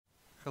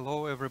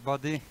Hello,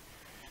 everybody,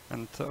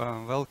 and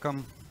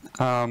welcome.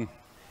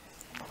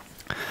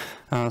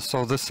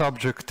 So the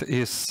subject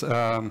is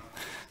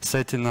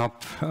setting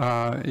up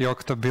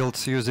Yocto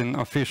builds using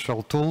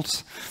official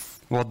tools.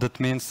 What that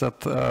means that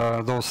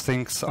those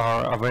things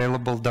are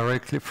available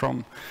directly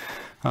from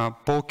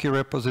poky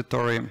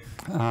repository.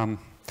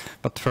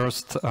 But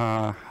first,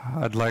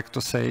 I'd like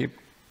to say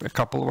a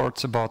couple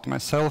words about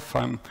myself.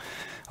 I'm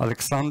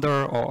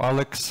Alexander, or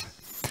Alex.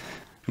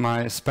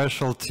 My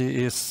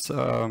specialty is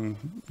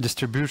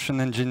distribution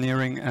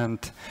engineering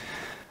and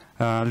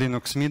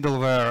Linux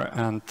middleware,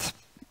 and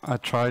I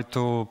try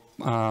to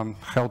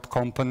help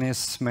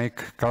companies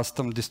make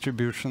custom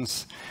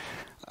distributions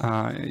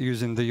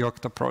using the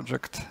Yocto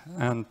project.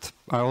 And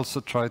I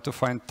also try to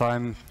find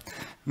time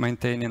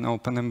maintaining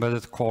Open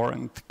Embedded Core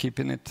and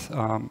keeping it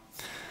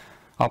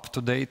up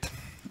to date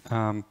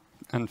and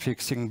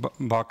fixing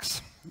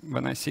bugs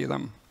when I see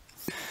them.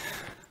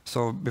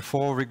 So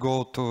before we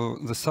go to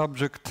the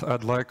subject,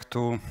 I'd like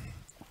to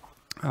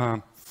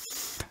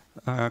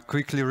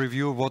quickly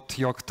review what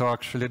Yocto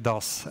actually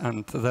does,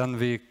 and then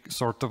we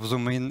sort of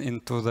zoom in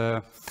into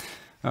the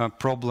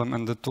problem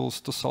and the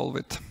tools to solve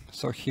it.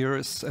 So here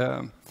is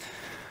a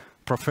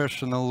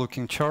professional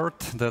looking chart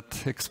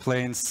that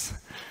explains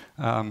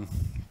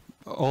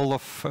all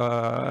of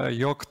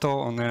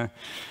Yocto on a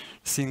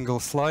single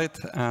slide.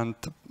 And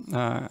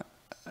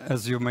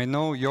as you may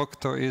know,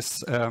 Yocto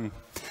is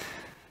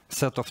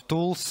set of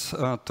tools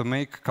to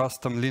make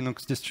custom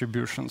Linux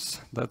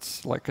distributions.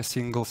 That's like a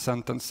single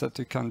sentence that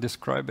you can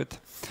describe it.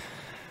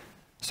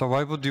 So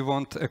why would you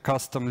want a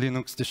custom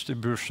Linux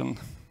distribution?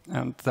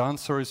 And the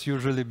answer is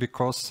usually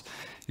because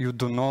you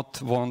do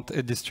not want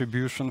a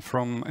distribution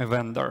from a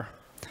vendor.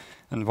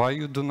 And why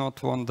you do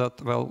not want that?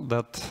 Well,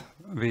 that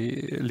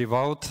we leave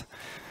out.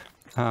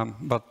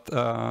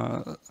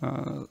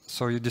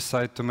 So you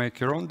decide to make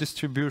your own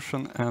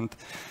distribution, and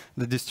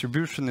the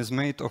distribution is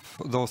made of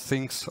those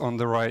things on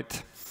the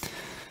right.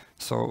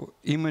 So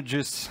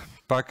images,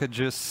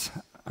 packages,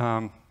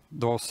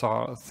 those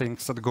are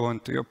things that go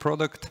into your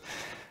product.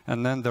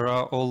 And then there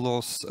are all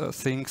those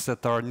things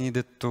that are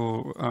needed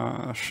to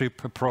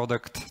ship a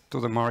product to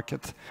the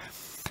market.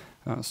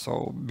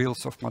 So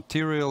bills of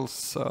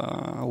materials,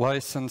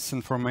 license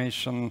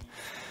information.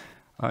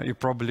 You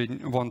probably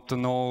want to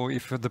know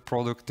if the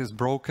product is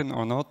broken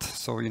or not,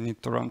 so you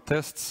need to run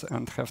tests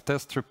and have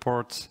test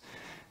reports.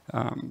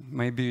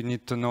 Maybe you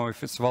need to know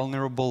if it's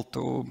vulnerable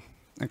to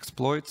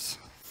exploits.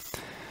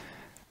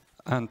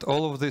 And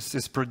all of this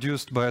is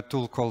produced by a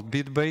tool called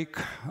BitBake.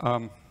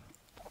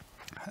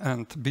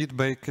 And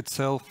BitBake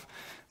itself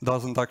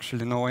doesn't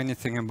actually know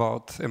anything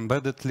about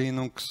embedded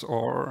Linux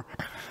or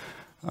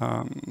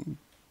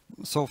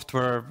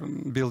software,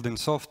 building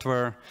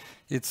software.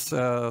 It's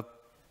a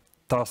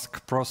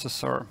task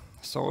processor.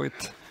 So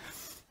it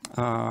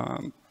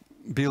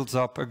builds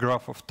up a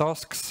graph of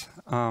tasks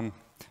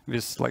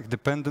with like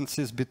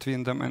dependencies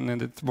between them, and then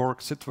it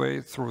works its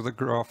way through the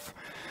graph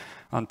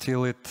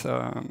until it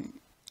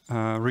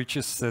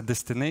reaches the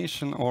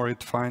destination, or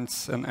it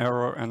finds an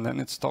error and then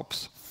it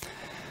stops.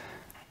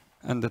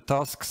 And the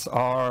tasks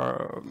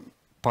are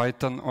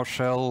Python or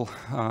Shell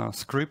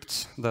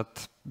scripts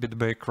that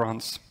BitBake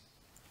runs.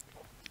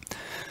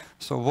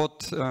 So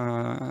what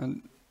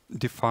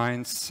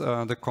defines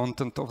the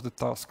content of the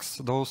tasks?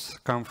 Those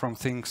come from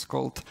things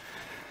called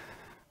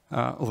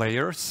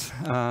layers.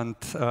 And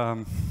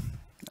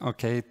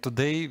okay,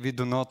 today we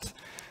do not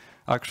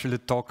actually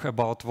talk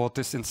about what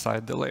is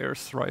inside the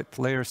layers, right?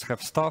 Layers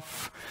have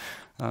stuff,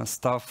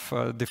 stuff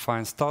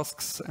defines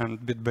tasks, and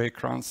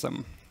BitBake runs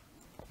them.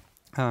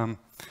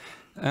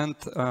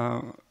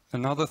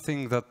 Another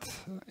thing that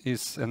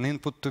is an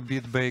input to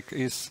BitBake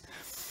is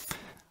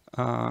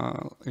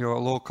your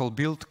local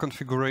build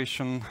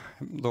configuration,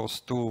 those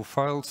two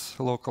files,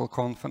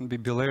 localconf and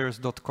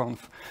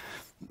bblayers.conf.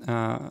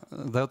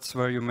 That's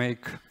where you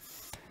make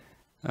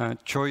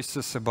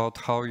choices about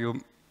how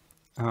you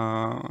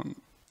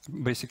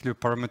basically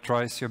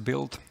parameterize your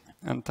build,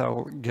 and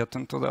I'll get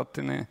into that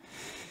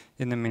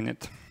in a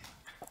minute.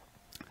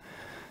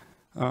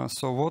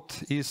 So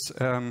what is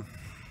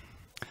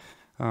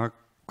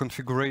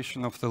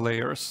configuration of the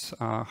layers?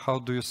 How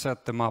do you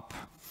set them up?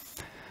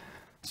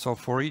 So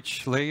for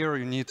each layer,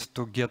 you need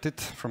to get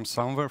it from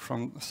somewhere,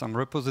 from some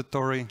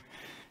repository.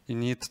 You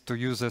need to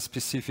use a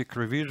specific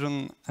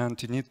revision, and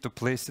you need to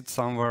place it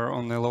somewhere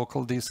on a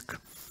local disk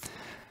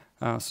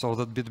so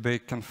that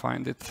BitBake can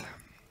find it.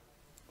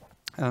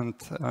 And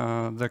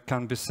there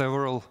can be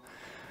several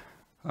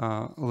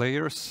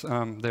layers.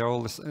 They're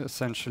all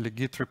essentially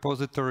Git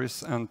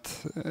repositories, and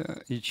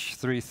each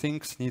three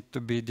things need to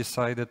be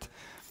decided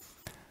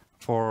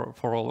for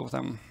all of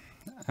them.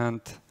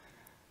 And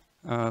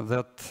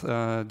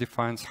that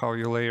defines how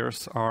your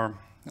layers are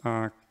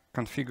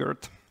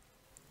configured.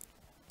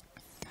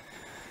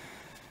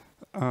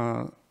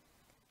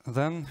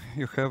 Then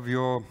you have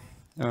your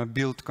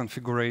build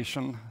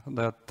configuration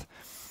that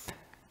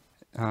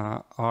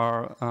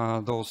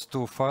are those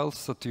two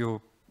files that you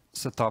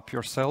set up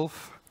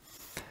yourself.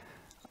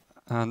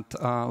 And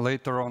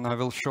later on, I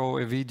will show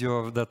a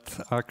video that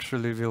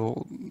actually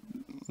will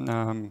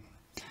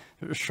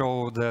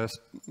show the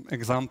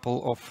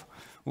example of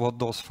what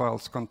those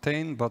files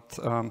contain, but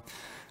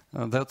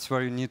that's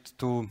where you need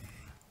to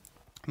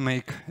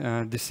make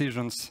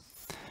decisions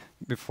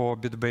before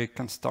BitBake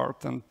can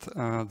start. And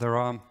there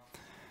are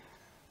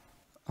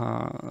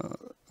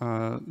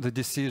the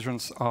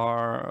decisions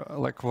are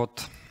like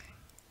what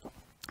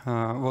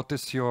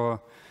is your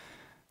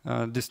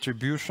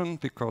distribution,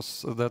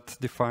 because that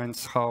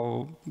defines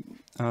how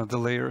the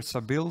layers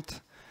are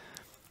built,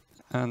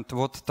 and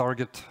what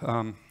target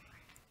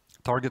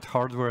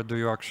hardware do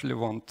you actually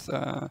want,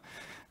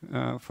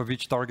 for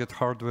which target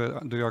hardware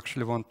do you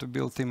actually want to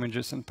build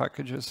images and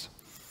packages.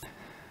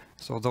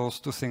 So those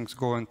two things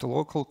go into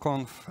local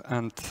conf,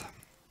 and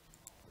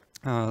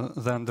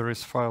then there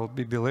is file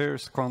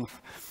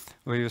bblayers.conf,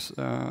 where you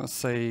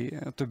say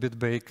to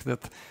BitBake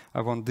that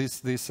I want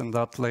this, and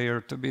that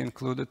layer to be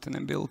included in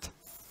a build.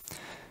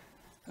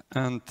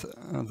 And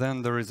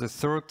then there is a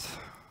third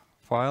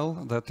file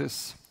that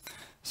is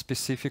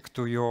specific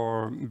to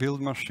your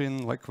build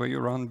machine, like where you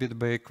run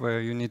BitBake, where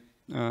you need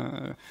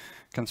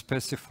can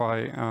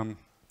specify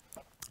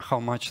how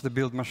much the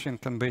build machine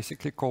can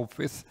basically cope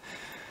with,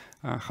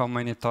 how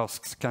many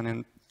tasks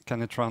can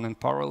it run in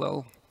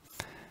parallel.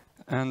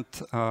 And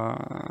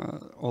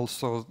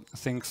also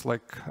things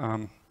like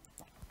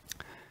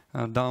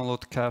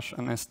download cache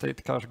and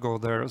estate cache go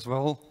there as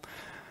well.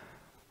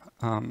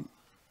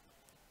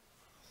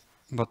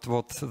 But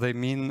what they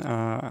mean,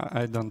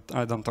 I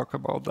don't talk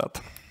about that.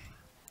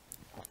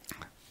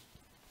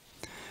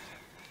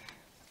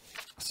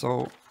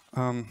 So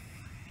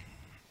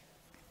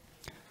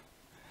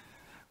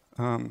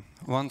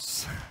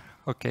once,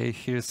 okay,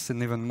 here's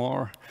an even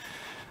more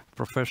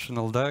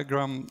professional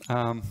diagram.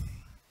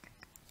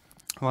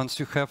 Once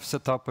you have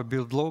set up a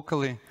build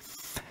locally,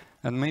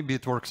 and maybe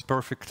it works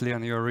perfectly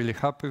and you're really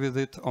happy with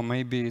it, or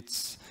maybe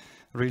it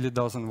really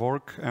doesn't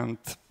work and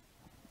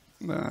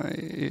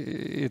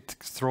it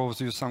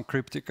throws you some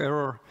cryptic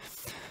error.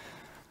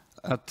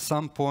 At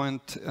some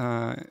point,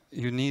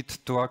 you need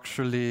to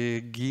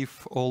actually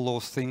give all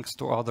those things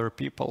to other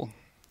people.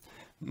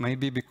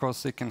 Maybe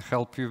because they can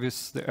help you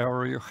with the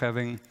error you're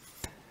having.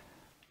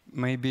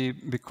 Maybe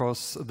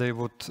because they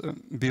would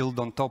build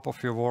on top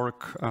of your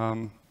work,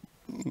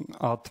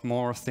 add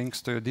more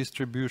things to your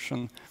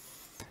distribution.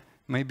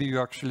 Maybe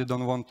you actually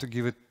don't want to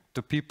give it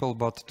to people,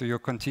 but to your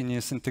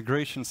continuous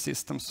integration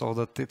system, so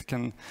that it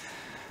can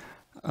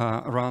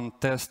run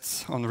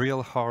tests on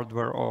real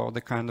hardware, or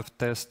the kind of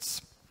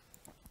tests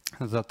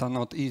that are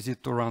not easy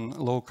to run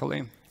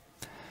locally.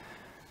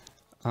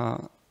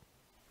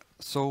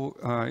 So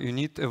you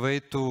need a way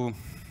to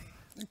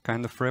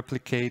kind of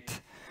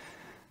replicate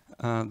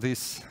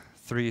these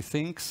three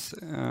things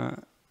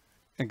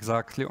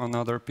exactly on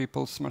other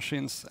people's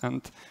machines.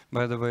 And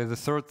by the way, the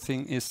third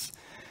thing is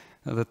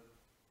the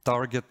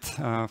target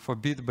for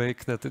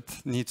BitBake that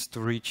it needs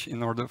to reach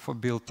in order for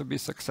build to be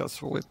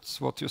successful.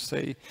 It's what you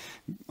say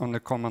on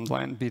the command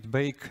line,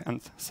 BitBake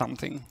and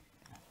something.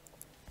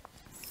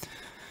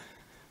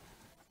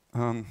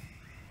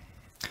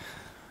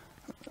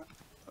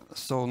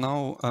 So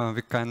now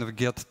we kind of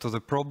get to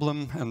the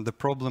problem, and the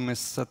problem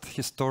is that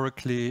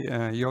historically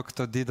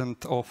Yocto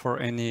didn't offer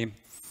any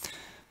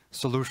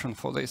solution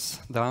for this.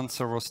 The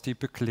answer was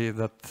typically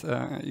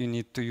that you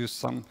need to use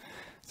some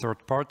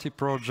third-party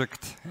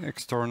project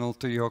external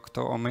to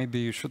Yocto, or maybe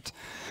you should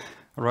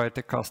write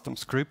a custom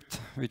script,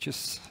 which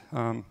is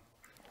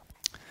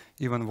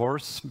even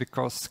worse,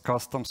 because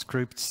custom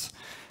scripts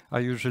are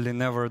usually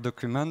never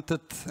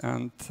documented,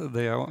 and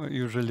they are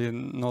usually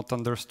not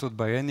understood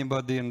by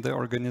anybody in the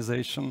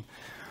organization.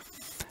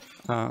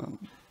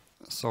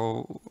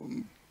 So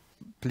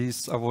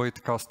please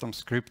avoid custom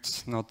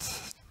scripts, not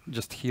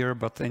just here,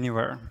 but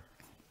anywhere.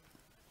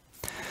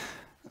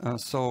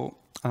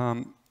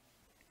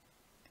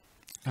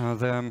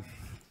 The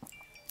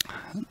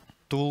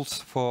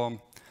tools for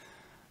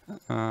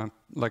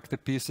like the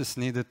pieces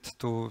needed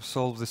to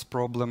solve this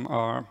problem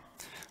are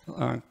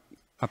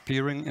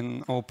appearing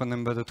in Open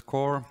Embedded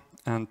Core,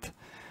 and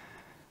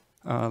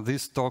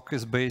this talk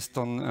is based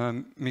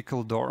on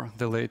Mickeldor,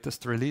 the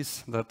latest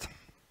release that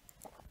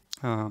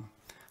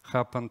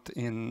happened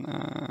in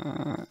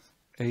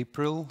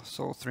April,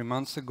 so 3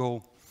 months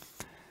ago.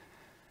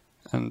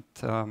 And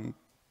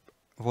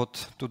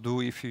what to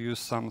do if you use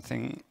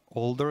something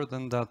older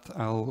than that,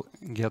 I'll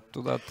get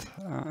to that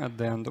at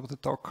the end of the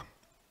talk.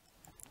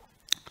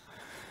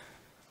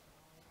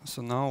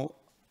 So now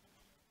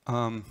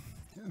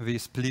we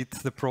split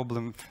the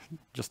problem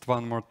just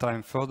one more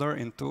time further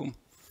into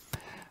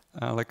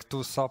like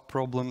two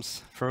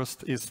sub-problems.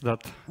 First is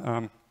that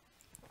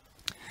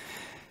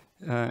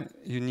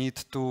you need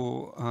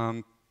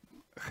to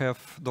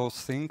have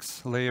those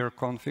things, layer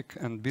config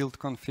and build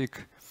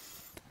config,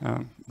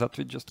 that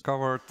we just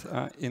covered,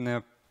 in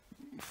a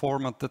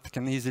format that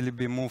can easily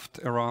be moved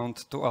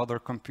around to other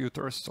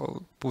computers.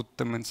 So put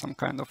them in some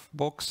kind of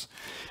box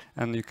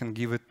and you can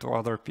give it to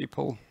other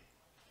people.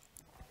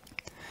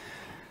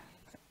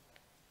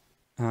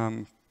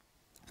 And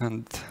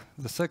And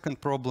the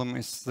second problem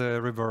is the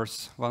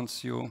reverse.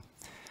 Once you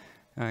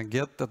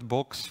get that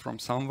box from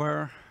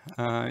somewhere,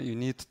 you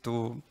need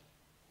to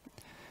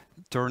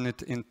turn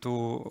it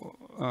into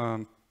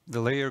the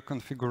layer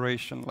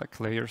configuration, like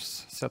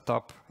layers set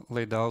up,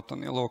 laid out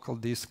on your local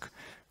disk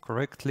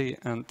correctly,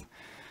 and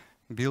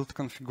build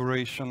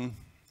configuration.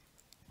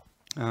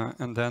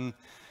 And then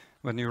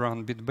when you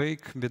run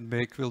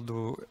bitbake will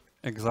do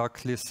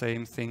exactly the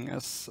same thing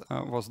as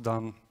was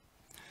done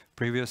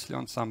previously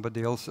on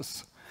somebody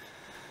else's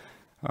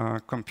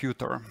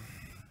computer.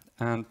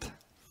 And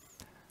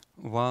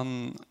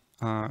one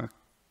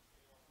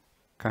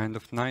kind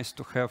of nice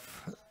to have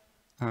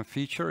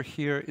feature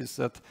here is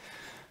that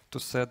to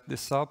set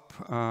this up,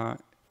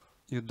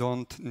 you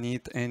don't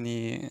need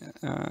any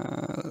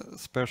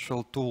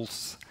special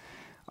tools.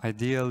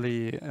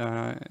 Ideally,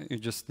 you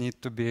just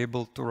need to be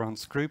able to run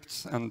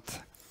scripts and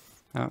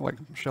like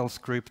shell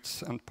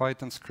scripts and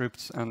Python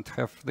scripts and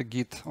have the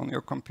Git on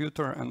your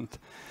computer, and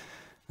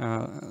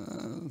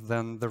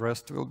then the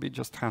rest will be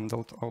just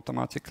handled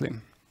automatically.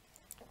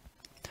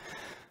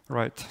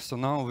 Right, so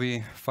now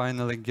we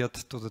finally get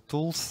to the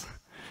tools.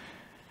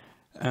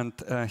 And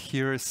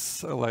here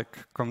is like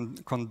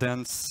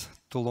condensed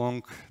too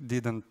long,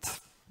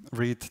 didn't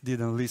read,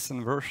 didn't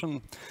listen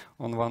version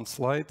on one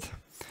slide.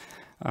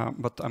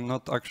 But I'm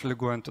not actually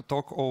going to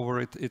talk over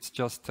it. It's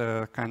just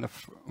a kind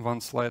of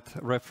one slide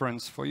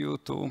reference for you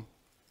to,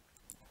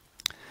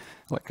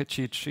 like a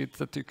cheat sheet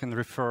that you can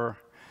refer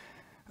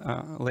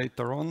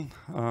later on.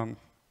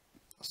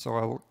 So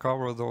I'll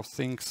cover those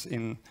things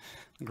in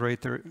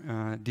greater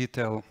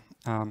detail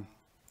on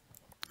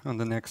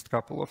the next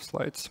couple of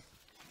slides.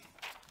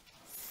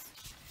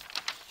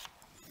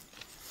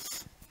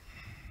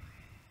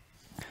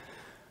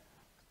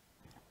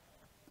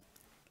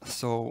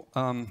 So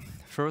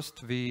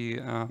first,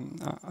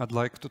 I'd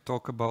like to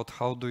talk about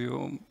how do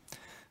you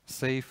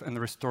save and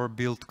restore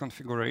build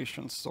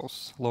configurations,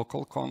 those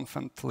local conf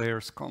and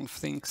layers conf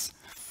things.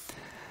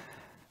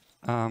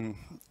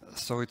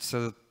 So it's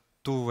a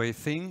two-way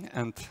thing,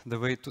 and the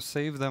way to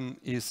save them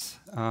is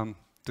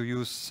to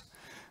use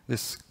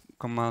this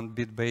command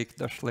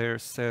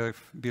bitbake-layers save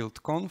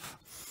build conf.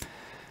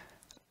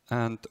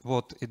 And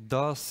what it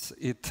does,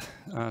 it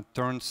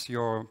turns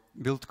your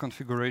build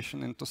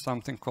configuration into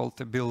something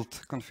called a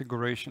build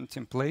configuration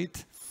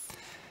template.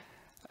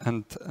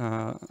 And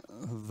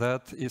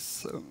that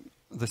is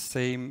the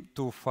same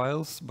two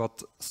files,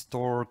 but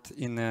stored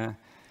in a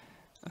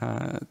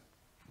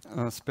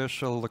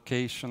special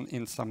location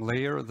in some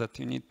layer that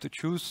you need to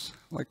choose,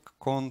 like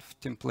conf,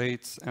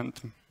 templates, and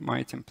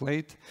my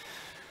template.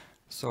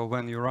 So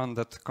when you run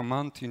that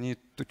command, you need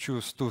to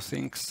choose two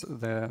things: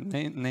 the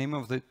name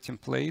of the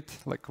template,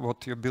 like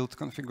what your build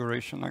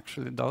configuration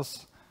actually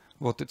does,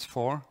 what it's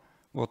for,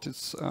 what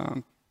its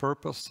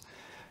purpose,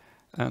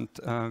 and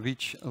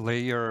which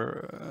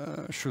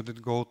layer should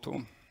it go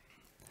to.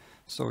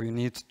 So you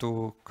need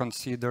to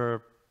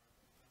consider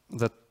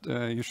that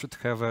you should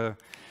have a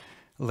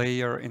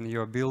layer in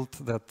your build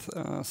that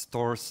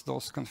stores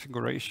those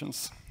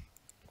configurations.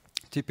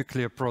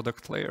 Typically a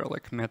product layer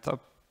like meta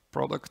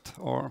product,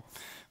 or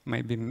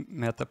maybe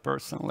meta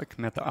person like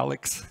meta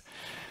Alex.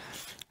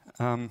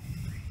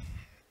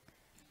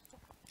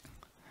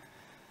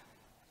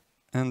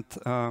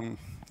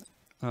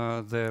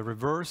 The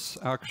reverse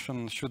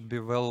action should be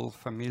well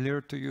familiar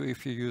to you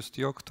if you used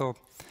Yocto.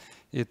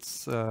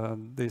 It's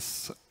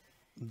this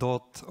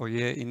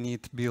 .oye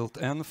init build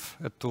env,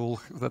 a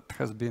tool that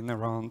has been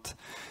around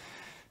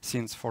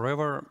since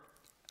forever,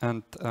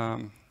 and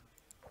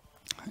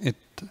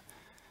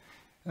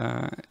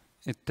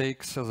it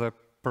takes as a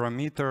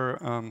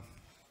parameter,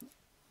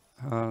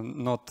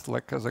 not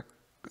like as a,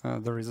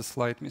 there is a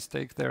slight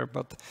mistake there,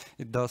 but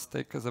it does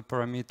take as a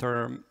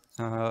parameter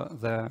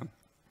the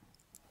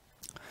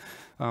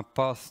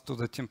path to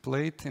the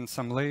template in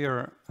some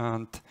layer,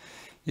 and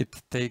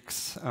it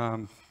takes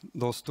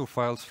those two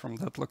files from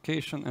that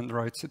location and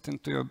writes it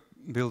into your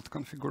build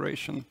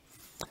configuration.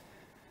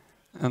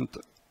 And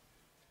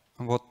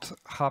what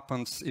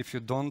happens if you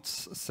don't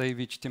say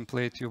which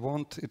template you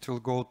want, it will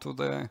go to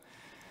the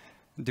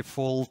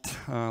default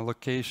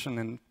location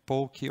in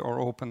poky or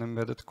open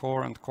embedded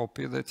core and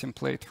copy the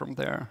template from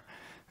there.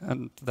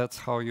 And that's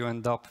how you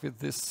end up with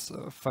this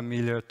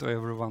familiar to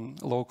everyone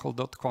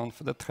local.conf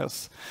that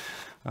has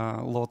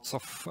lots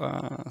of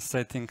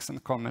settings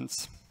and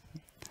comments,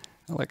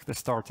 like the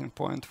starting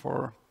point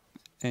for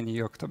any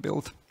Yocto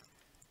build.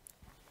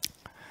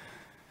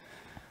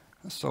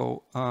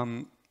 So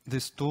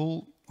this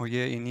tool,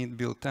 oye init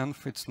build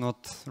env, it's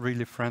not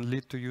really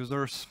friendly to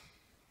users.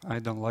 I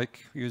don't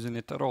like using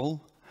it at all.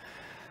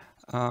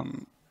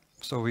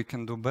 So we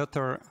can do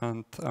better,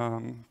 and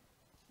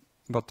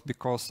but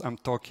because I'm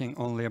talking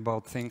only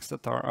about things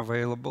that are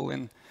available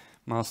in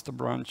master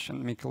branch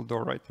and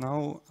Mickeldor right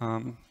now,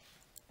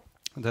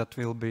 that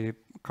will be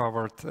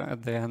covered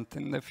at the end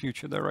in the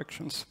future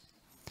directions.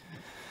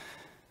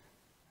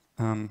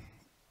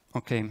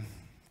 Okay,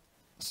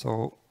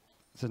 so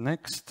the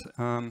next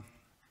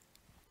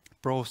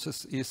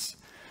process is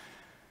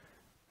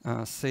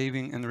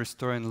saving and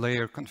restoring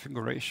layer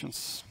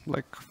configurations,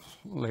 like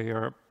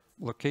layer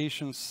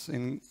locations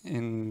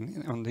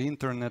on the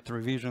internet,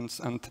 revisions,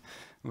 and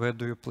where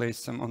do you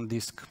place them on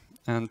disk.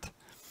 And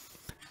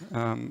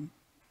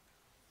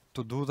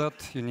to do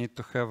that, you need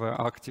to have an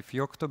active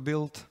Yocto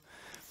build,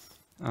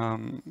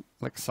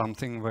 like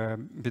something where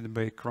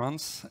bitbake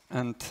runs,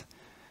 and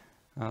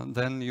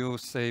then you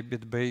say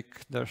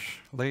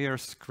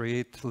bitbake-layers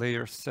create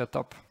layer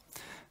setup.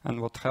 And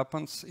what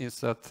happens is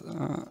that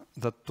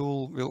the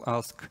tool will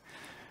ask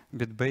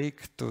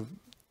bitbake to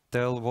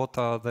tell what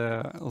are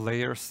the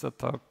layers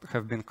that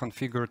have been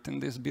configured in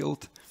this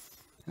build,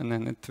 and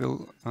then it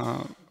will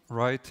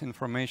write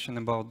information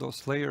about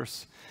those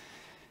layers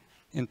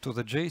into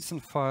the JSON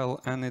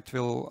file, and it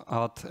will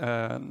add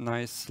a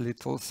nice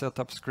little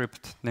setup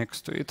script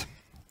next to it.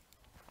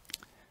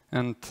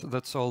 And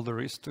that's all there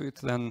is to it.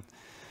 Then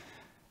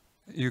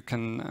you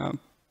can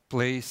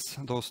place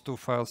those two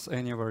files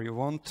anywhere you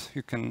want.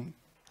 You can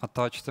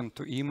attach them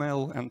to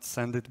email and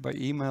send it by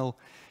email.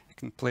 You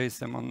can place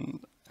them on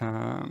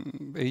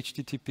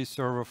HTTP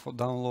server for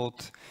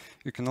download.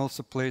 You can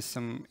also place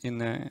them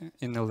in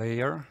a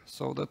layer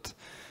so that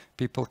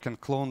people can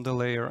clone the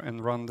layer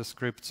and run the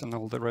scripts, and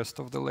all the rest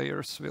of the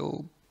layers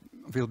will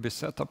be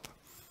set up.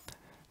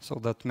 So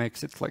that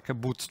makes it like a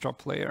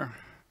bootstrap layer.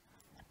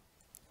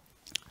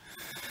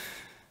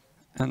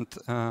 And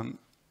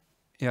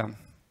yeah,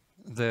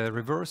 the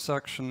reverse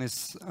action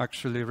is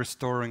actually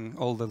restoring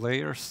all the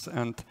layers.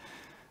 And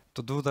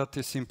to do that,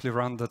 you simply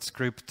run that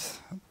script,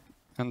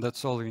 and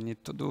that's all you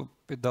need to do.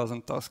 It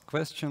doesn't ask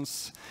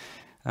questions.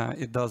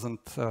 It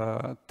doesn't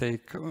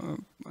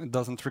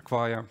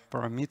require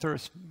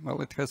parameters.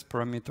 Well, it has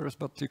parameters,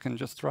 but you can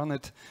just run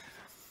it.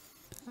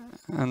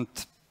 And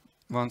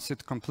once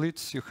it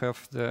completes, you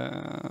have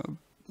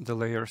the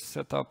layers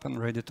set up and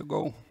ready to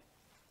go.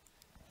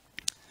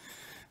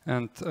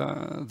 And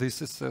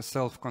this is a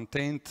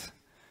self-contained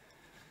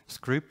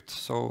script,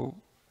 so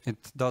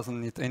it doesn't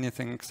need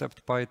anything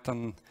except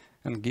Python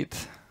and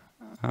Git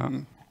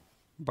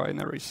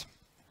binaries.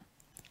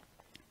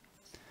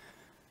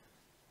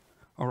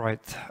 All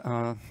right,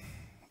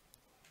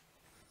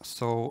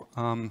 so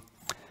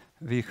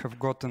we have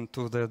gotten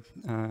to the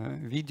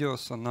video,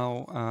 so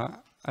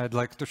now I'd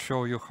like to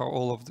show you how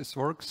all of this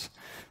works.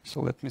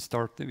 So let me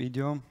start the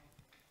video.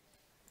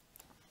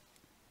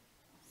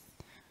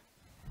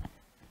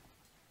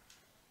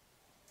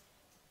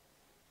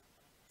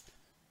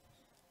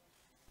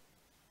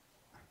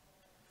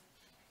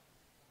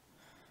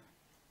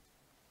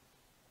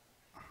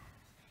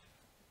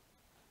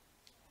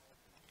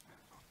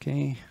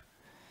 Okay.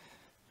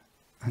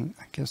 And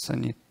I guess I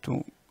need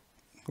to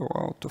go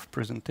out of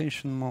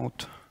presentation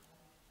mode.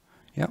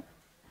 Yeah.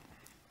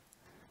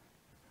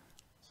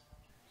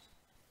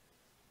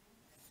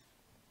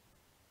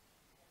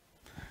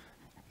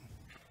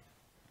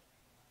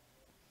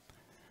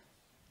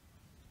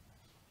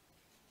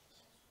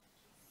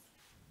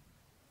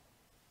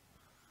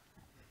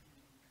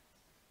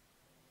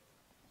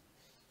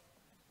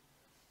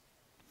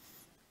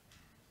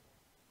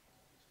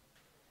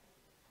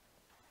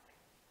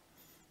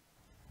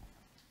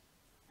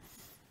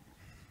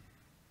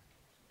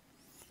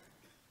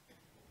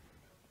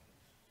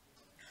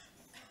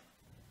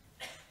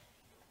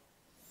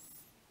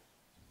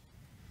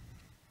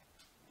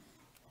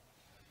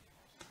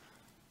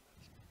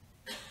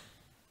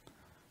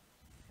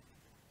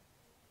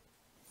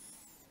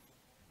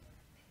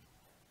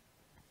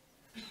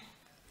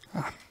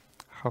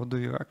 How do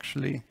you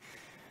actually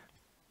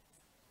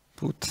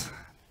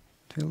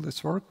will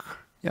this work?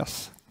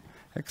 Yes,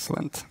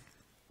 excellent.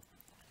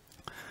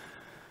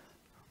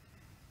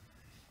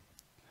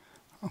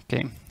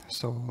 Okay,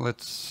 so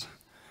let's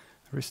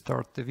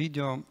restart the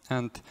video,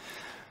 and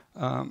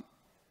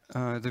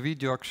the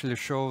video actually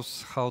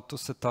shows how to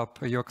set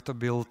up a Yocto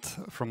build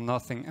from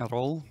nothing at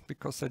all,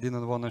 because I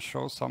didn't want to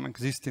show some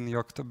existing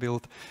Yocto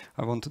build.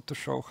 I wanted to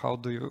show how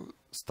do you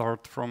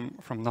start from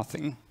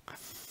nothing.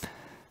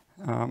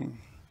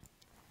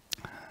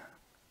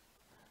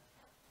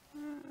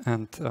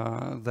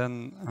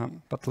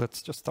 But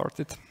let's just start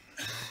it.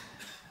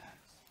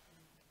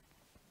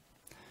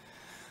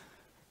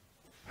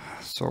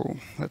 So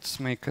let's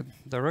make a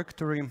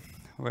directory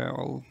where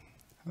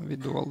we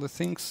do all the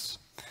things.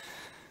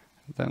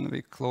 Then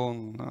we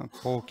clone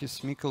poky's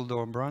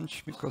Mickeldor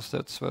branch, because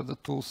that's where the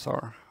tools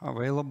are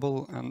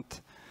available, and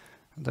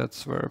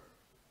that's where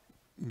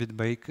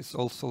bitbake is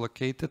also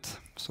located,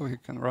 so you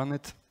can run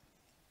it.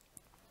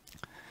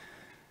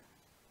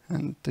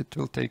 And it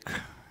will take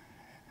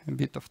a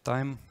bit of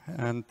time,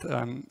 and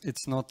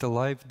it's not a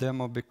live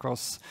demo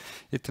because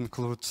it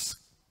includes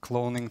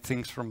cloning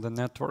things from the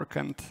network,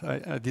 and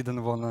I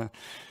didn't want to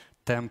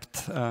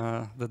tempt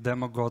the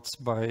demo gods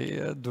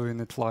by doing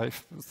it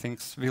live.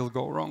 Things will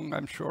go wrong,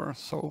 I'm sure,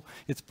 so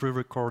it's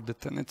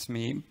pre-recorded and it's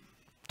me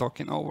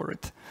talking over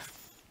it. Is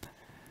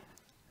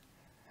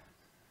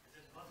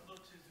it possible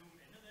to zoom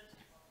in a bit?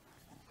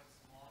 Quite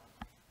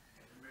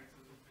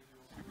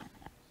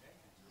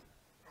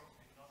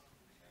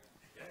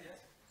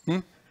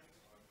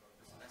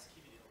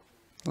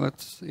small.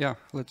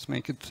 let's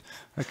make it,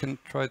 I can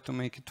try to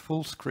make it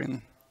full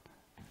screen.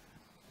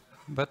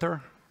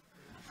 Better?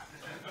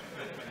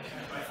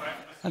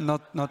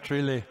 Not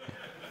really.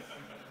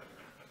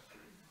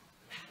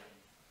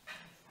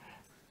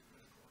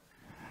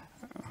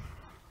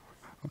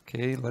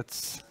 Okay,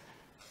 let's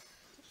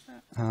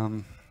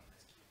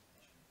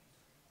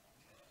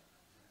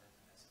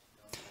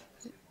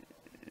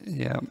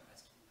yeah.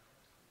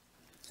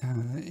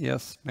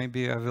 Yes,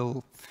 maybe I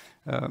will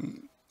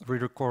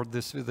re-record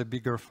this with a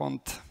bigger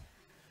font.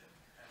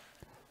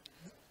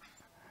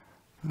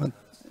 But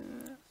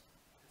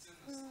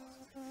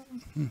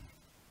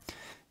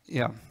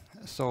yeah,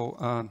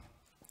 so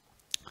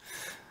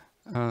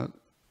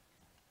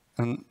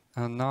and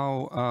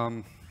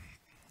now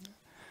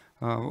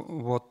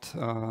what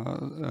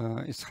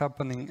is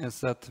happening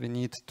is that we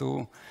need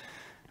to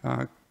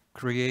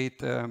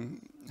create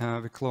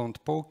we cloned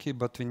poky,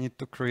 but we need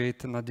to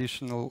create an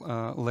additional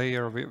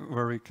layer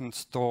where we can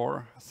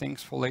store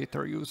things for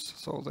later use.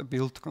 So the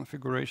build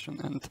configuration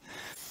and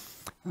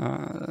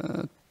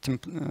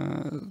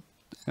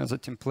as a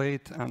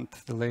template and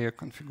the layer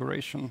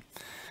configuration.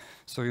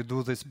 So you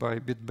do this by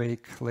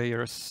bit-bake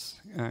layers,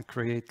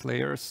 create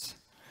layers,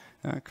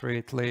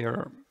 create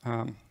layer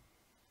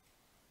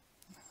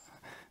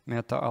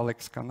meta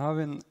Alex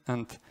Kanavin,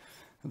 and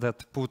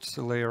that puts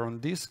the layer on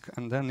disk,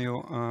 and then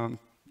you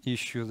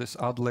issue this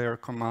add layer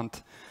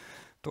command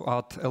to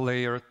add a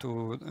layer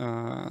to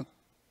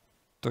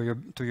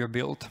your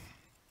build.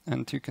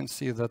 And you can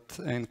see that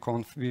in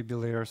conf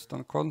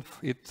vblayers.conf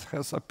it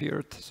has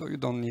appeared, so you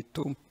don't need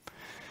to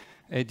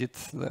edit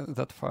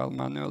that file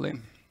manually.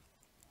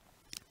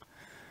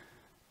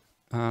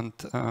 And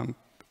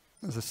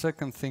the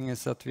second thing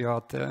is that we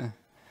add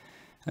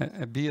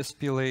a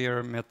BSP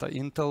layer meta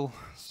Intel,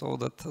 so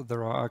that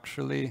there are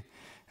actually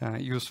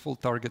useful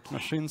target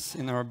machines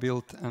in our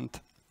build, and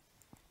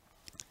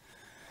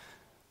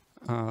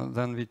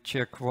then we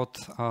check what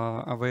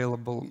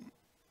available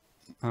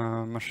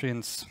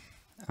machines.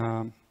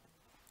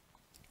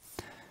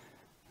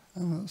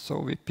 So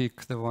we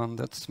pick the one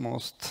that's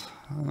most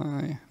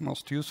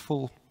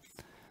useful,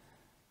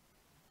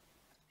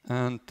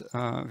 and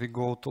we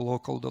go to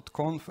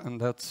local.conf, and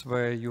that's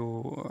where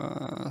you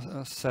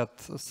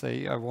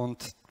say I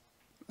want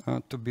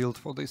to build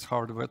for this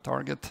hardware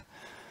target.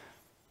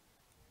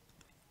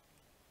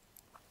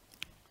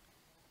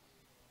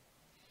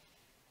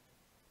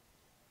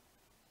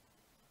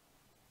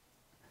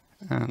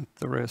 And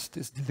the rest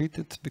is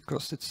deleted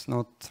because it's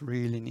not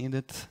really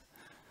needed.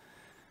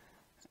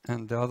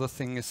 And the other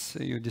thing is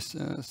you just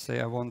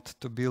say I want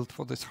to build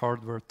for this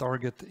hardware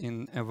target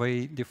in a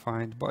way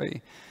defined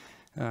by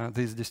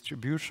this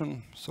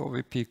distribution. So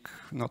we pick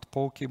not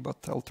poky,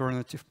 but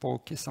alternative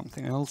poky,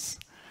 something else,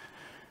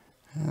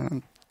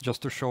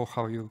 just to show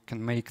how you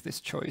can make this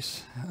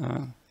choice.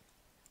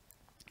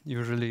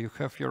 Usually you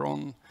have your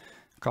own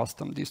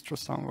custom distro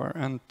somewhere,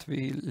 and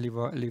we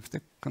leave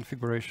the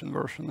configuration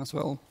version as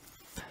well.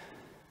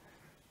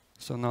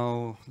 So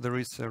now there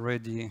is a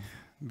ready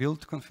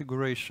build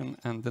configuration,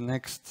 and the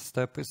next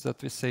step is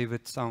that we save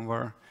it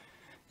somewhere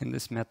in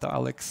this meta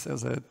Alex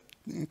as a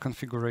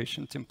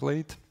configuration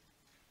template.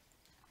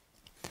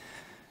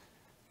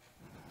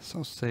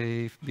 So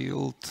save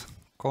build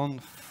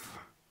conf,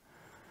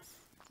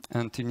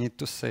 and you need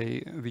to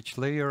say which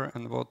layer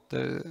and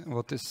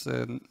what is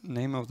the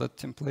name of that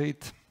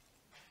template.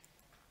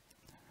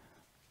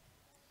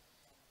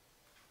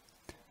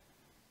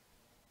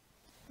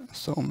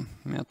 So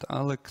meta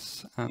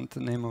Alex, and the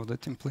name of the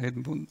template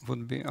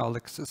would be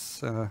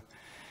Alex's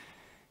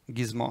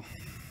gizmo,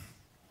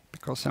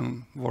 because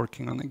I'm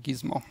working on a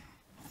gizmo.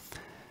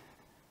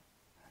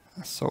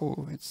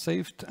 So it's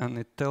saved, and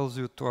it tells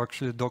you to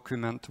actually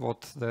document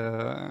what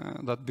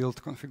that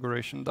build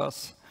configuration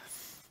does.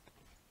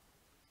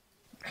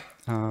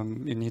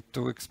 You need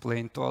to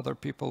explain to other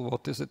people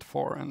what is it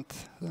for, and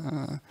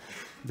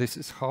this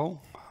is how.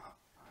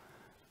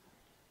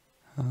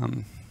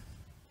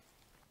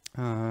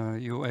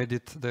 You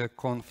edit the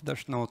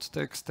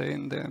conf-nodes.txt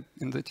in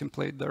the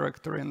template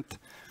directory, and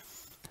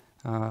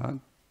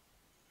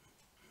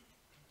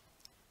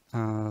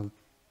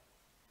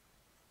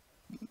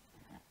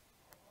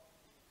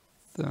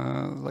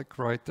like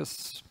write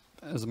as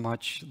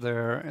much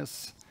there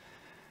as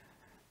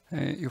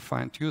you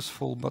find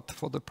useful, but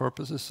for the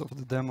purposes of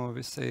the demo,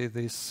 we say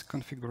this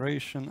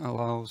configuration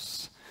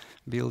allows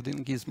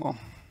building gizmo.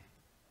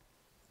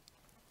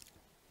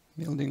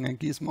 Building a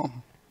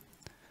gizmo.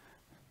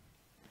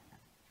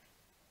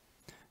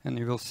 And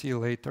you will see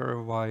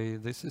later why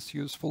this is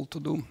useful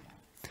to do.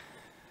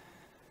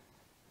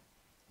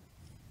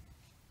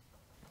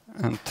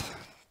 And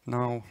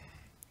now,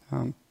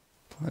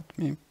 let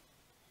me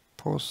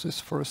pause this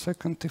for a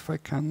second if I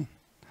can.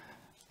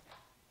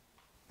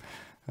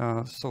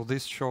 So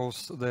this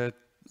shows that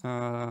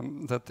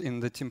that in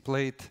the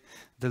template,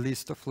 the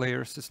list of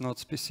layers is not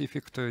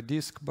specific to a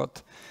disk,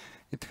 but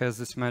it has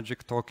this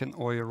magic token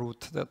OI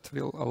root that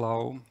will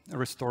allow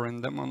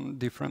restoring them on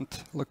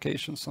different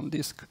locations on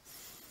disk.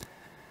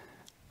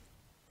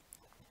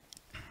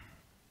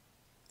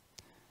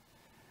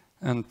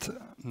 And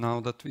now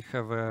that we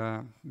have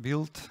a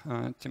build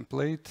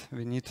template,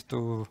 we need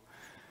to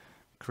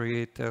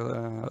create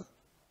a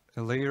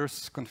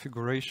layers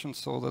configuration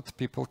so that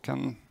people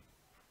can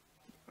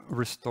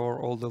restore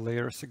all the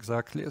layers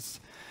exactly as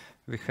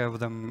we have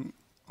them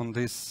on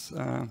this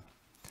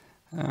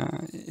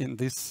in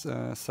this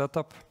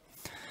setup.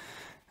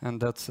 And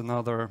that's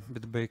another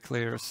bitbake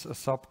layers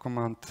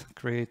subcommand,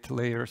 create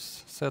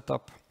layers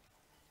setup,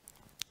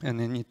 and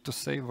you need to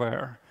say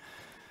where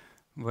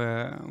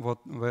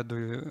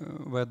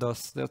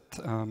does that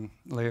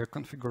layer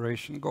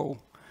configuration go.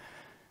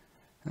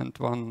 And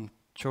one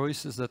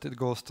choice is that it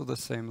goes to the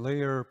same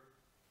layer,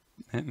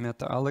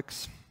 meta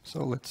Alex.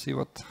 So let's see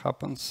what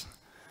happens.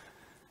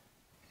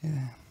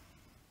 Yeah.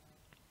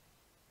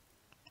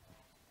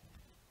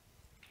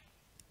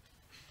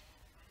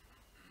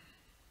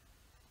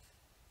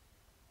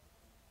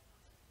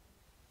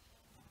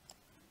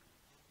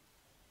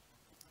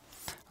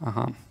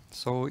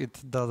 So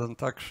it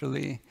doesn't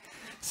actually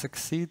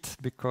succeed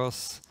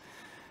because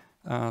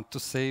to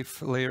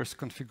save layers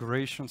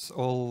configurations,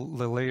 all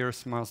the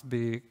layers must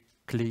be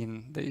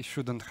clean. They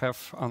shouldn't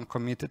have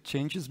uncommitted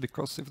changes,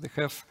 because if they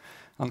have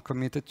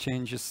uncommitted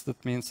changes,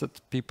 that means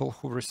that people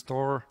who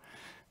restore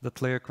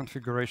that layer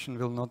configuration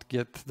will not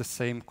get the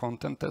same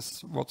content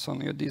as what's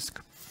on your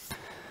disk.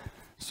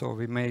 So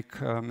we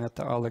make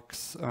meta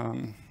Alex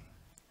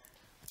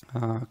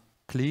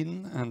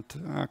clean and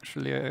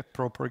actually a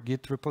proper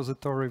Git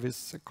repository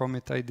with a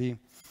commit ID.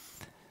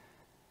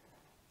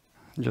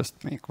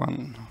 Just make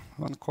one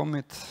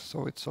commit,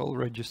 so it's all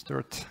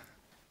registered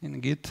in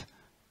Git.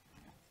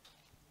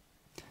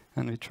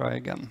 And we try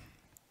again.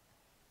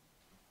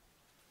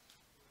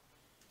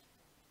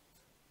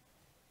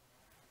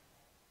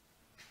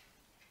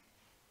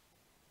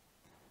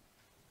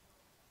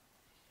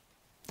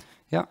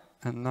 Yeah,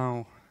 and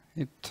now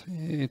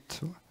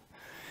it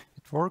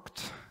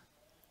worked.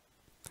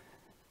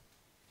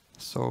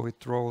 So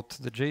it wrote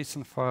the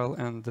JSON file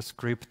and the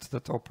script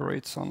that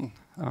operates on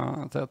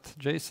that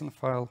JSON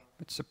file.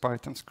 It's a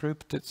Python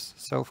script. It's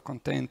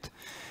self-contained.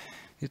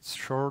 It's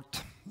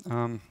short.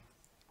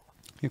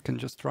 You can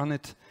just run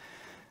it.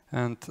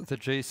 And the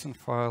JSON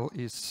file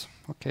is,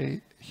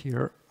 okay,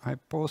 here I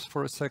pause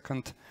for a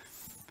second.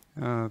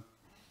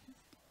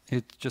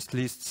 It just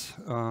lists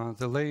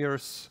the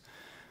layers,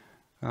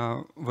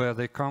 where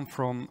they come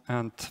from,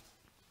 and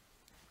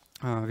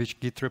which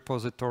Git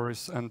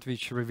repositories and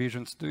which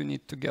revisions do you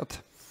need to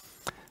get.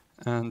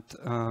 And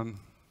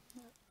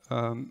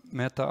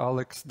meta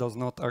Alex does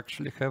not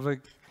actually have a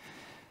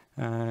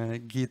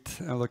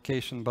Git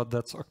allocation, but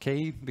that's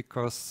okay,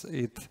 because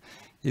it's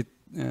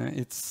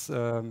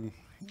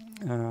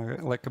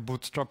like a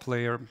bootstrap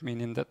layer,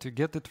 meaning that you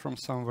get it from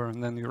somewhere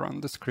and then you run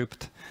the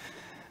script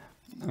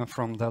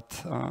from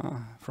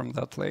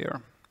that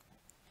layer.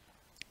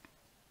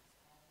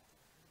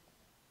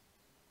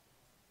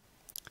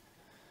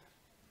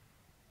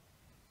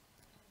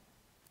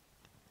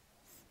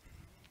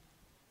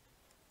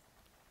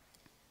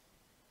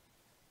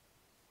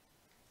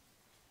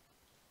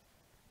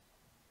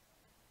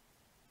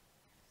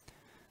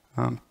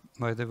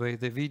 By the way,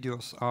 the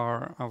videos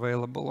are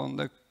available on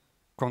the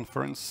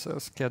conference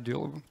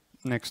schedule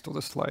next to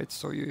the slides.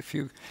 So if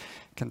you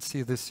can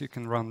see this, you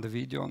can run the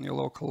video on your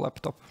local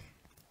laptop.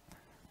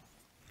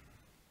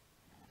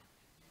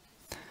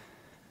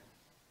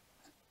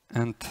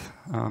 And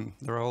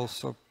there are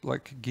also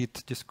like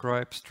Git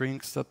describe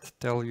strings that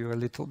tell you a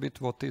little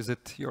bit what is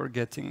it you're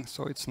getting.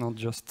 So it's not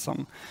just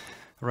some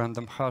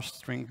random hash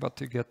string, but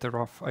you get a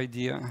rough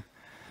idea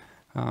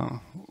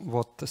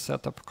what the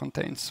setup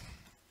contains.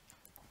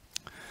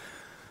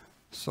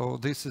 So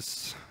this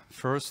is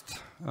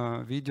first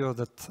video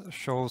that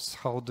shows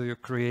how do you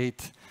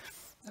create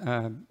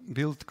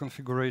build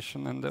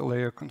configuration and a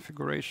layer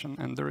configuration.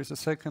 And there is a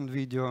second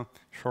video,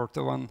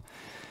 shorter one,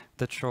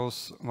 that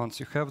shows once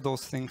you have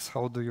those things,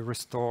 how do you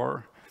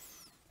restore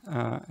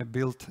a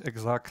build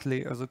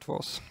exactly as it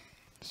was.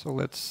 So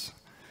let's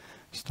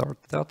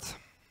start that.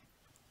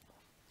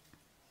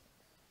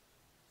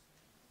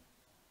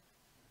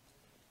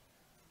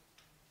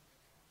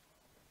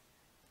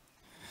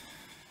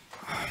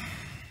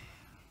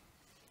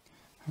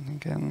 And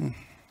again,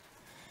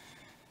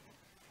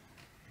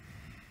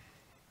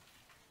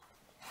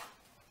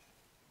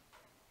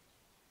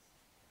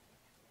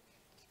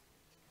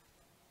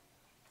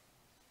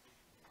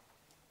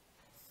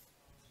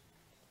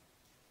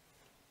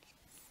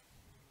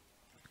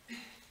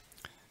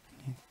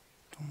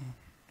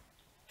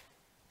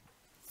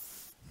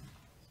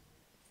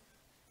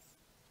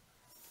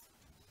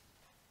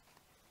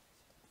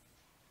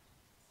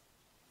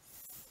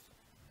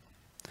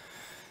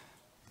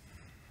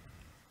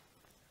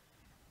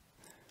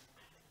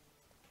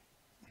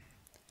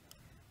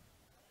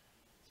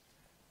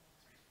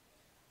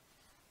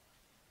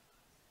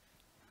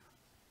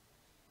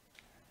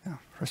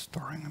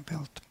 restoring a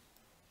build.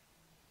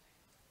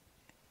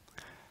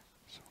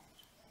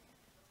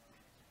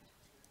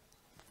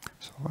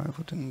 So I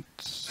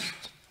wouldn't.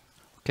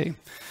 Okay.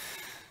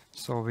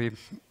 So we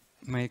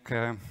make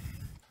a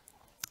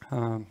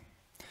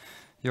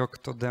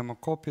Yocto demo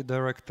copy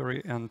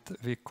directory, and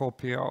we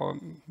copy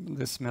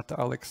this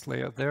meta-alex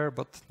layer there,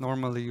 but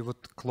normally you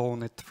would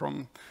clone it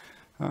from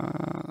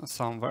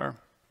somewhere.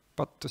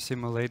 But to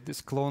simulate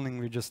this cloning,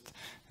 we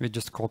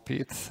just copy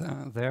it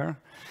there.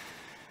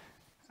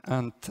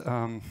 And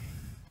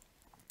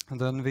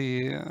then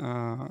we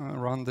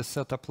run the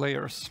setup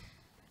layers.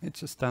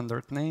 It's a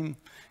standard name.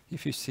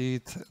 If you see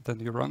it, then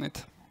you run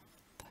it.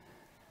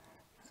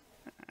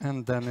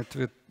 And then it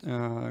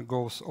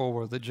goes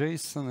over the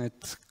JSON.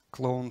 It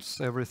clones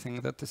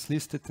everything that is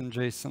listed in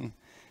JSON,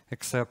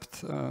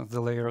 except the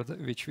layer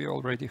which we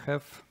already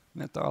have,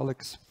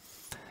 meta-alex.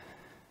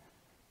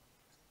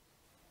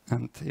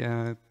 And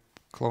yeah,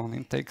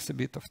 cloning takes a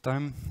bit of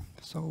time,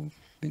 so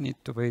we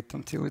need to wait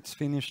until it's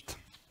finished.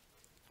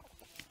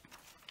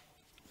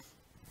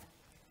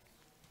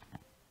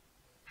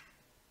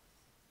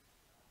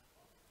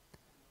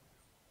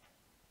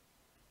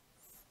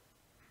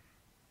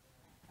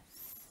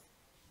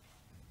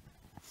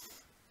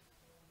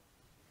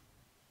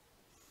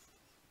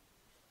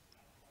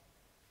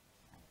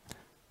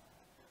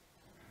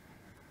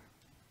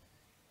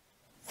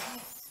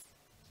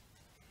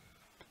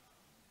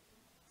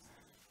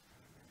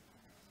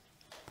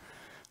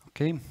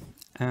 Okay,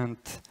 and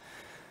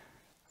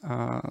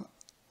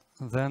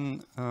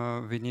then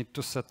we need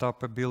to set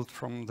up a build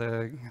from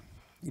the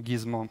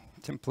Gizmo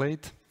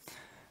template.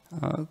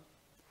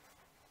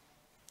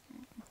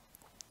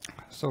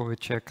 So we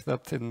check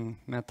that in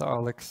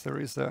meta-alex there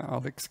is a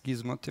alex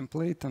Gizmo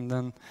template, and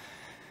then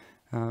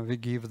we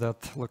give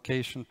that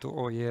location to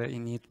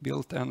init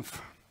build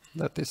env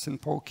that is in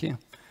poky,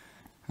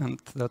 and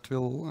that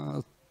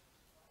will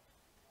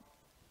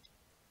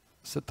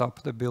set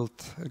up the build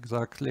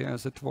exactly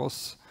as it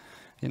was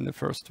in the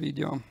first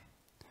video.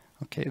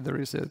 Okay, there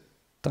is a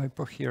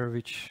typo here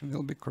which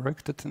will be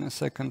corrected in a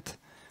second,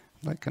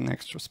 like an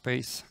extra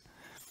space.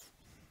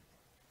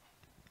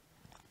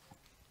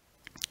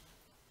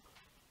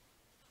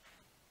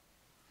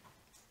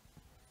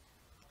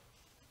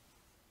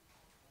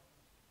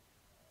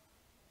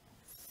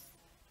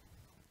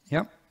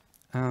 Yeah,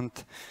 and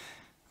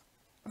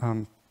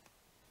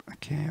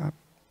okay,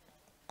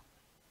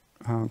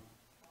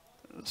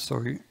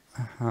 so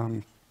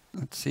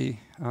let's see,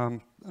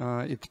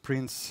 it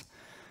prints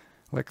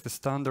like the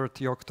standard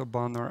Yocto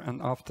banner,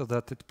 and after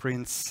that it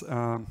prints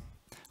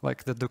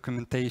like the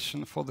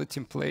documentation for the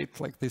template.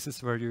 Like this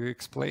is where you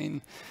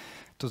explain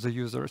to the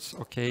users,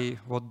 okay,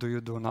 what do you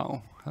do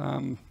now?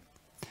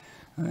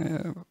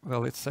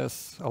 Well, it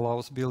says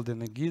allows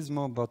building a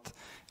Gizmo, but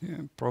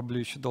probably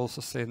you should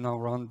also say now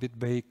run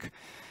bitbake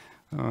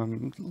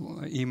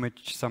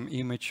some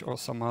image or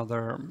some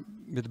other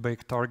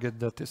bitbake target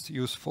that is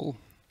useful,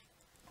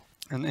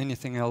 and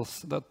anything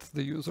else that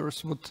the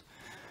users would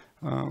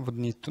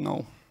need to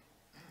know.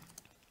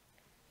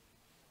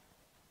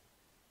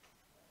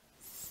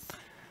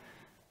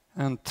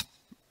 And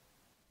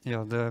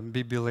yeah, the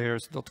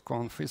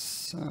bblayers.conf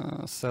is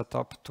set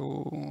up to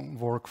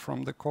work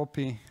from the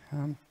copy,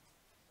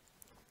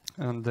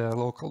 and the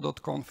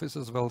local.conf is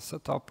as well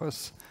set up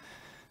as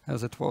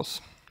it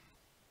was.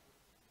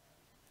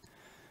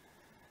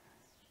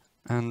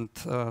 And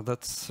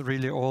that's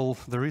really all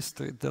there is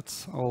to it.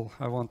 That's all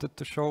I wanted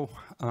to show.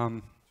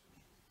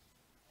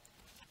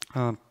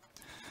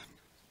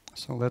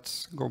 So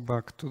let's go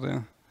back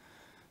to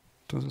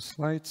the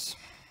slides.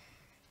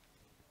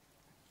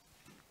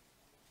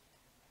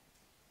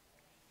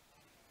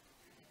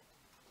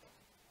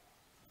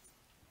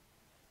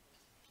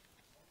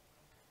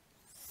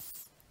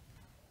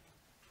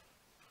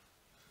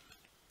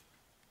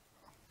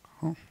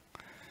 Oh,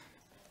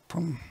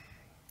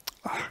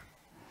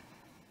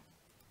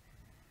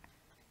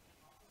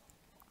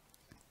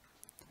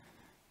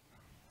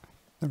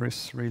 there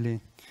is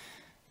really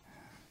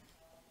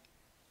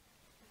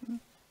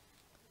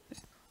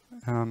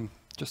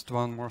just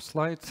one more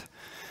slide,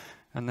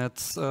 and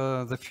that's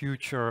the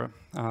future,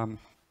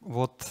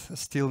 what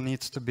still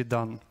needs to be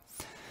done.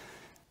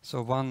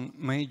 So one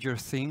major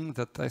thing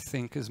that I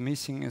think is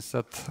missing is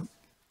that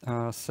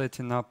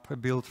setting up a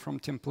build from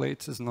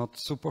templates is not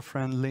super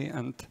friendly,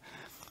 and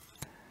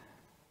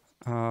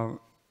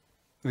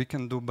we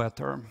can do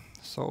better.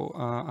 So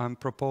I'm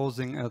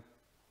proposing a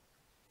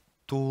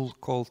tool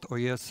called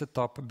OS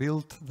Setup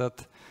Build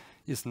that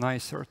is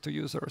nicer to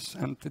users.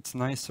 And it's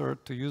nicer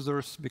to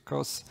users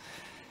because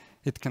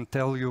it can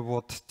tell you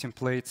what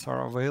templates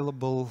are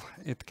available.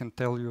 It can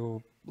tell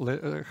you,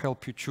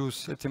 help you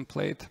choose a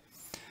template.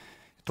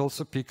 It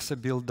also picks a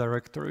build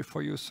directory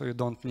for you, so you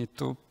don't need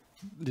to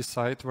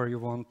decide where you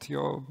want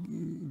your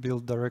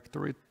build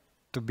directory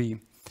to be.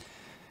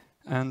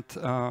 And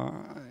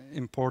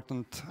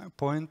important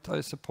point,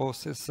 I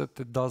suppose, is that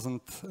it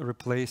doesn't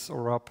replace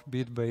or wrap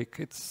bitbake.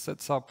 It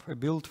sets up a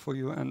build for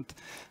you and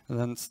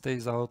then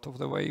stays out of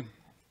the way.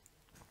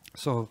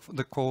 So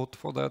the code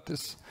for that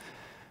is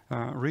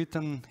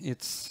written,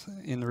 it's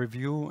in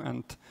review,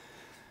 and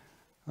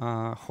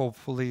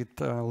hopefully it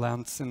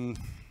lands in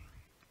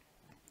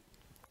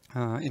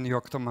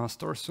Yocto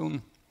Master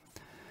soon.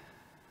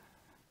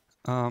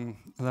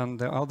 Then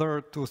the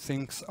other two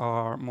things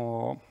are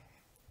more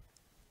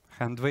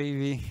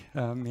hand-wavy,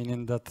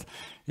 meaning that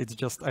it's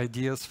just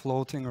ideas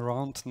floating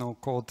around, no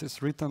code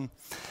is written.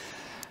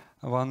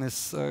 One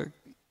is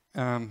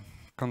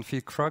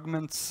config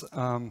fragments.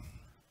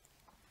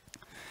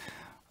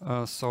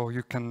 So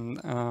you can,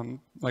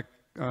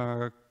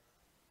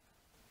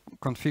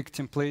 config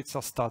templates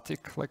are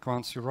static. Like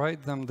once you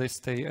write them, they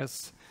stay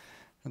as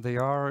they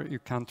are. You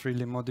can't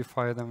really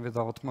modify them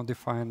without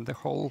modifying the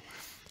whole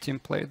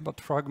template.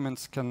 But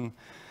fragments can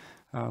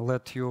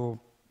let you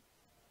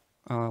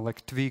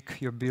tweak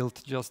your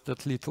build just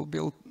that little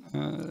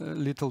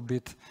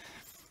bit.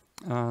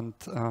 And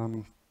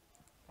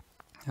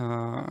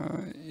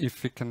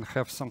if we can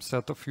have some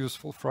set of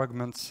useful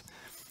fragments,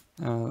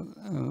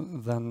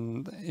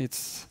 then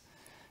it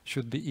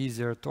should be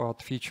easier to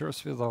add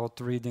features without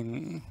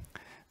reading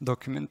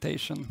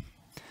documentation.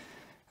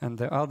 And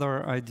the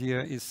other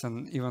idea is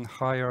an even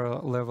higher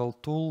level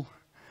tool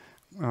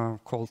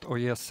called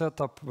OS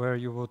setup, where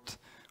you would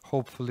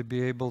hopefully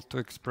be able to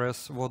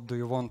express what do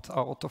you want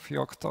out of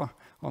Yocto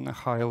on a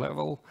high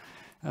level.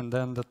 And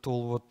then the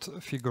tool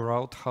would figure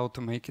out how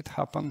to make it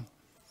happen.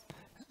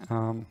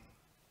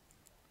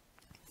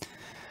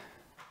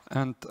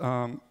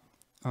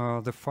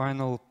 The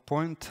final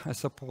point I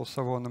suppose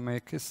I want to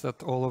make is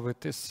that all of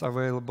it is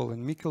available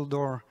in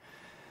Mikildor.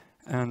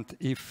 And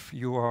if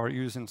you are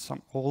using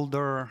some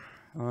older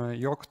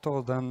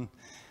Yocto, then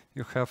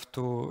you have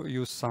to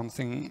use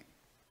something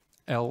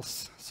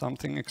else,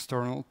 something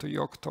external to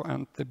Yocto.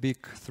 And the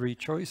big three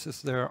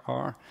choices there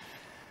are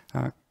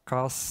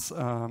CAS,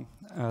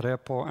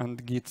 repo,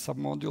 and Git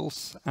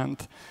submodules.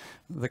 And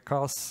the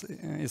CAS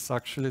is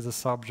actually the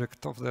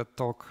subject of the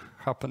talk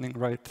happening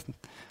right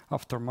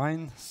after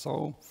mine.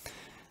 So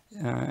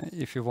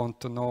if you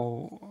want to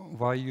know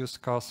why use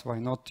CAS, why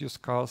not use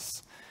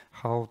CAS,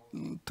 how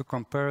to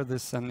compare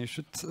this, then you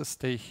should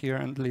stay here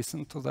and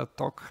listen to that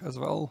talk as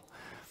well.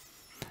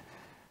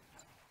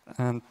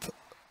 And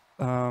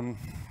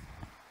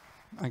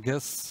I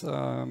guess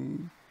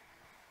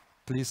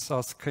please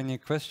ask any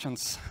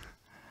questions.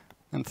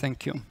 And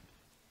thank you.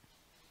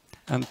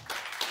 And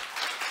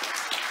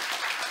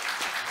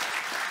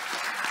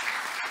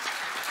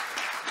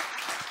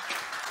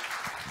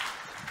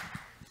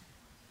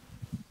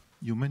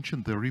you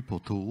mentioned the repo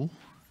tool,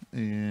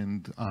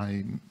 and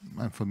I'm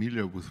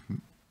familiar with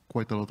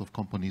quite a lot of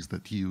companies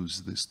that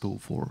use this tool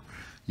for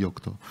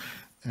Yocto.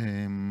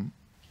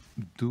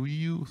 Do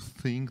you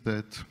think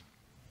that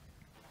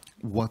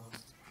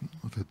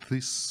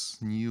this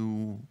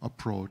new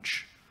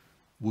approach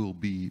will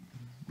be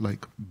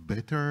like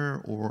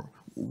better, or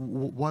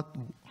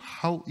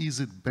how is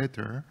it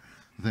better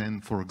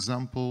than, for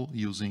example,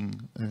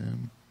 using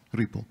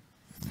repo?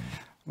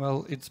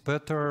 Well, it's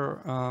better.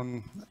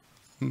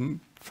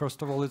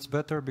 First of all, it's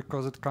better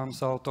because it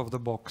comes out of the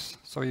box.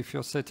 So if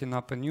you're setting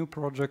up a new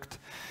project,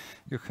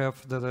 you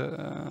have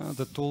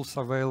the tools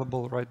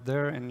available right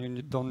there, and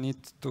you don't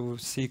need to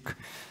seek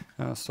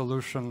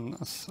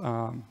solutions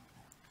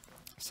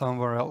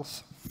somewhere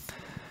else.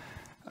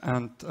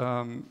 And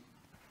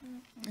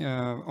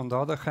on the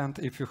other hand,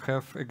 if you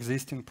have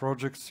existing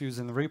projects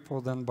using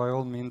repo, then by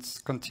all means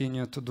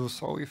continue to do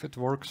so if it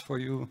works for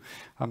you.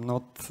 I'm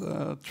not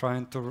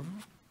trying to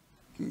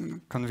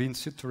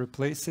convince you to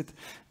replace it.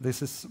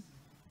 This is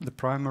the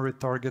primary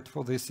target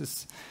for this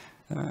is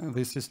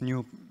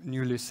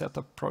newly set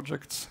up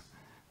projects.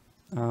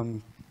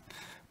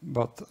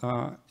 But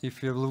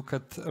if you look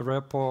at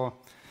repo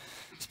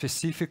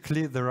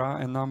specifically, there are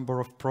a number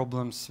of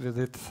problems with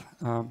it.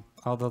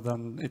 Other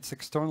than its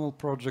external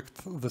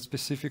project, the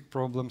specific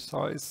problems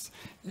are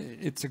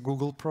it's a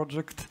Google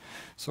project,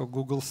 so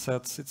Google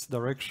sets its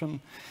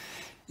direction.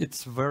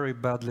 It's very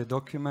badly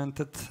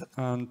documented,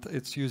 and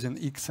it's using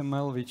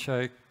XML, which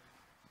I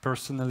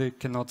personally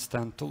cannot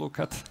stand to look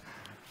at.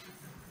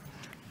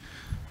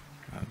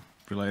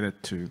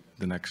 Related to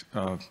the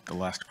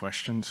last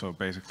question, so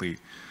basically,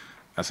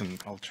 as an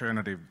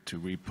alternative to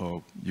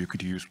repo, you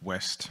could use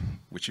West,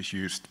 which is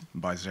used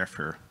by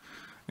Zephyr.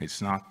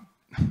 It's not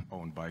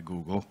owned by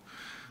Google,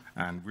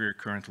 and we're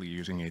currently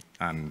using it,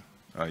 and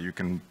you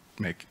can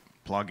make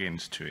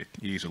plugins to it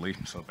easily.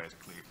 So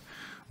basically,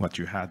 what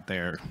you had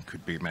there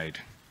could be made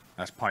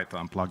as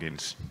Python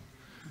plugins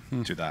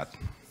to that.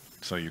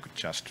 So you could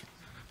just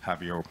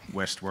have your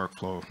West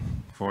workflow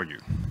for you.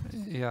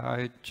 Yeah,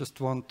 I just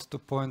want to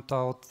point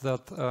out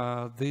that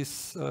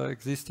these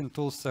existing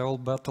tools are all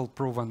battle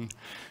proven.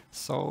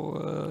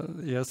 So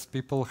yes,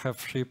 people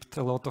have shipped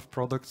a lot of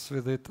products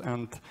with it,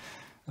 and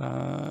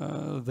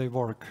they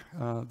work.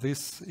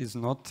 This is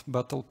not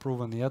battle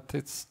proven yet.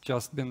 It's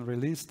just been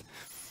released,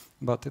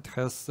 but it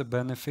has the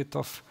benefit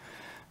of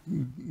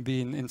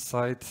being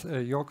inside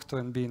Yocto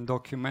and being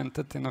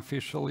documented in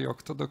official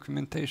Yocto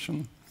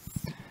documentation.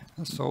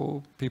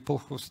 So people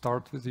who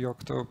start with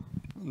Yocto,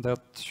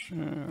 that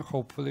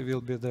hopefully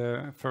will be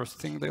the first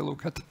thing they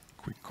look at.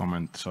 Quick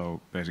comment.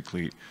 So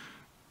basically,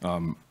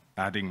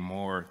 adding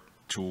more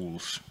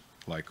tools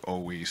like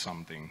OE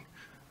something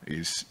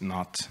is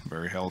not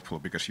very helpful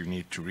because you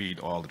need to read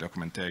all the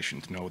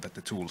documentation to know that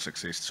the tools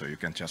exist, so you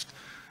can just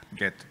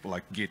get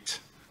like Git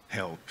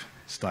help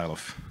style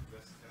of.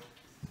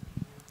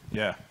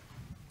 Yeah,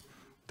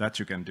 that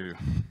you can do.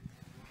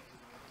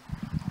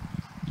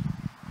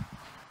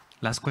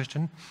 Last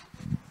question.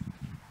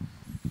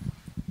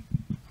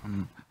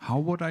 How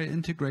would I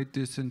integrate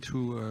this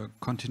into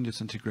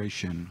continuous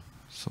integration?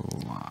 So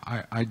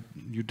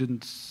you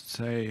didn't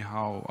say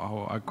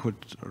how I could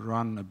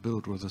run a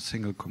build with a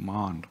single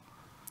command.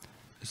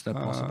 Is that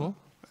possible?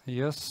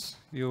 Yes,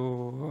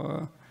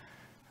 you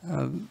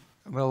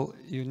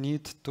you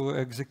need to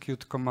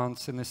execute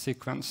commands in a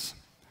sequence.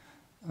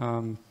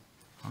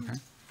 Okay.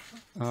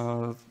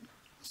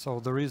 So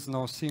there is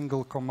no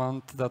single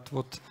command that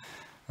would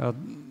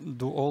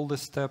do all the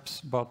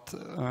steps, but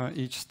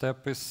each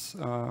step is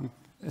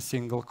a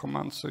single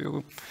command. So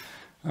you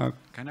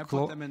can I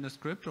put them in the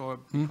script, or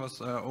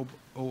because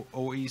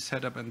OE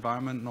setup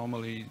environment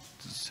normally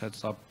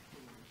sets up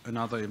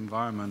another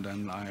environment,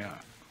 and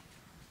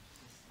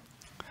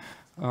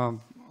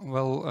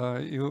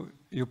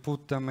you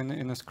put them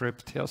in a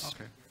script, yes.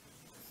 Okay.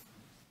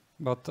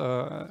 But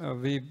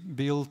we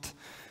build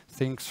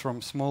things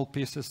from small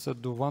pieces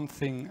that do one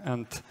thing,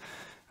 and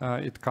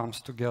it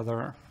comes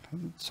together.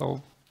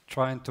 So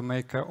trying to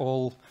make an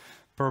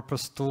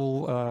all-purpose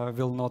tool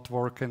will not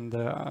work in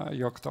the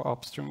Yocto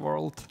upstream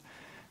world.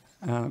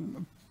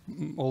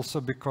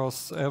 Also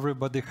because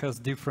everybody has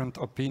different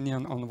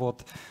opinion on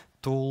what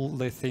tool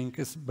they think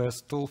is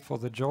best tool for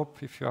the job.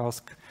 If you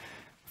ask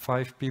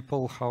 5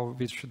 people how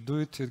we should do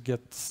it, you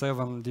get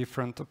 7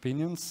 different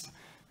opinions,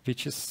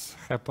 which is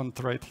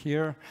happened right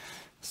here.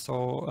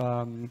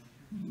 So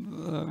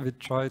we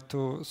try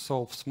to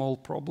solve small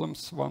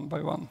problems one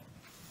by one.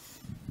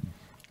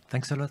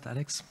 Thanks a lot,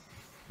 Alex.